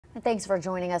And thanks for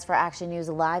joining us for Action News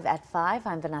Live at 5.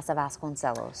 I'm Vanessa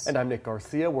Vasconcelos. And I'm Nick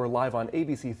Garcia. We're live on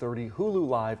ABC 30, Hulu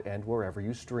Live, and wherever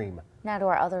you stream. Now to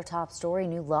our other top story.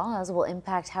 New laws will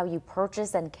impact how you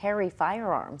purchase and carry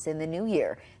firearms in the new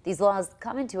year. These laws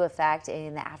come into effect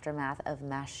in the aftermath of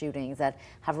mass shootings that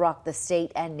have rocked the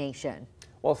state and nation.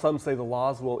 While some say the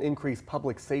laws will increase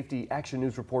public safety, Action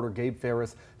News reporter Gabe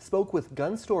Ferris spoke with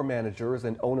gun store managers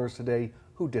and owners today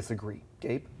who disagree.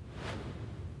 Gabe?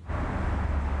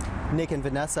 Nick and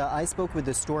Vanessa, I spoke with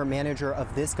the store manager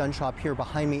of this gun shop here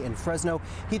behind me in Fresno.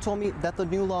 He told me that the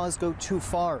new laws go too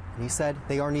far, and he said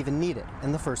they aren't even needed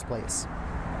in the first place.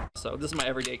 So this is my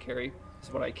everyday carry. This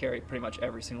is what I carry pretty much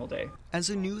every single day. As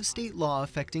a new state law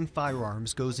affecting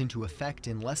firearms goes into effect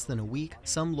in less than a week,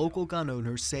 some local gun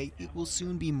owners say it will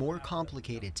soon be more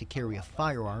complicated to carry a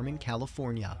firearm in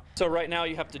California. So right now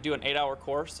you have to do an 8-hour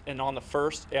course, and on the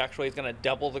first, it actually is going to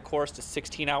double the course to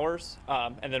 16 hours,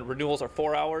 and then renewals are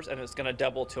 4 hours, and it's going to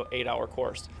double to an 8-hour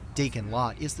course. Dakin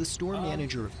Lott is the store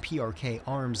manager of PRK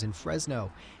Arms in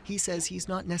Fresno. He says he's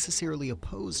not necessarily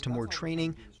opposed to more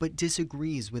training, but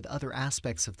disagrees with other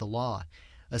aspects of the law.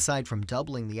 Aside from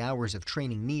doubling the hours of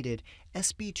training needed,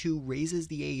 SB 2 raises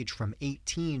the age from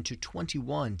 18 to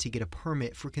 21 to get a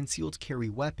permit for concealed carry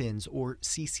weapons, or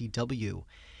CCW.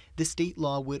 The state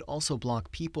law would also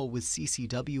block people with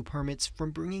CCW permits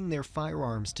from bringing their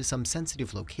firearms to some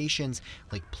sensitive locations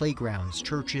like playgrounds,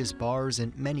 churches, bars,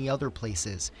 and many other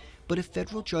places. But a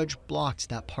federal judge blocked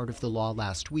that part of the law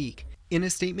last week. In a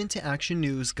statement to Action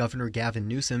News, Governor Gavin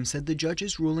Newsom said the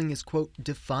judge's ruling is, quote,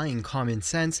 defying common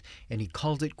sense, and he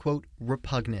called it, quote,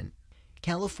 repugnant.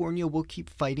 California will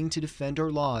keep fighting to defend our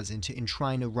laws and to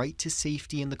enshrine a right to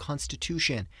safety in the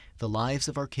Constitution. The lives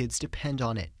of our kids depend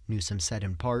on it, Newsom said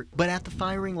in part. But at the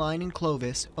firing line in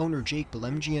Clovis, owner Jake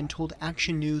Belemjian told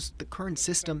Action News the current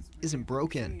system isn't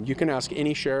broken. You can ask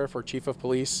any sheriff or chief of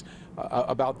police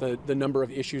about the number of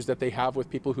issues that they have with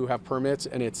people who have permits,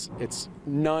 and it's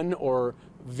none or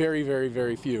very, very,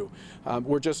 very few.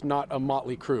 We're just not a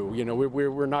motley crew. You know,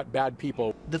 we're not bad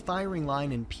people. The firing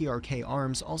line and PRK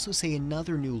Arms also say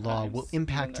another new law will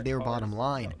impact their bottom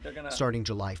line. Starting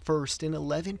July 1st, an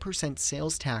 11%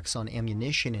 sales tax on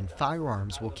ammunition and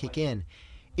firearms will kick in.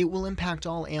 It will impact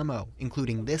all ammo,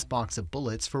 including this box of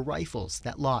bullets for rifles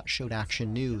that Lott showed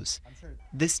Action News.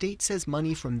 The state says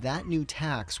money from that new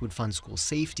tax would fund school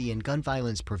safety and gun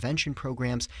violence prevention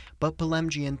programs, but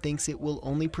Belemjian thinks it will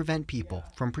only prevent people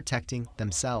from protecting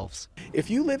themselves. If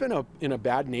you live in a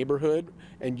bad neighborhood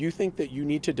and you think that you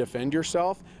need to defend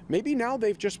yourself, maybe now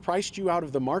they've just priced you out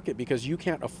of the market because you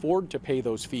can't afford to pay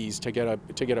those fees to get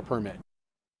a permit.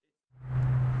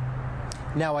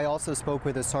 Now, I also spoke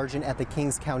with a sergeant at the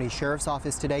Kings County Sheriff's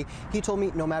Office today. He told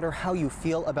me no matter how you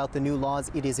feel about the new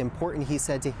laws, it is important, he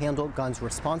said, to handle guns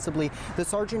responsibly. The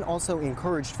sergeant also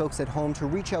encouraged folks at home to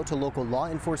reach out to local law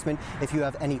enforcement if you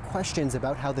have any questions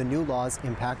about how the new laws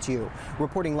impact you.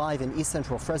 Reporting live in East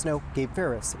Central Fresno, Gabe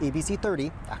Ferris, ABC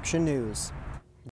 30, Action News.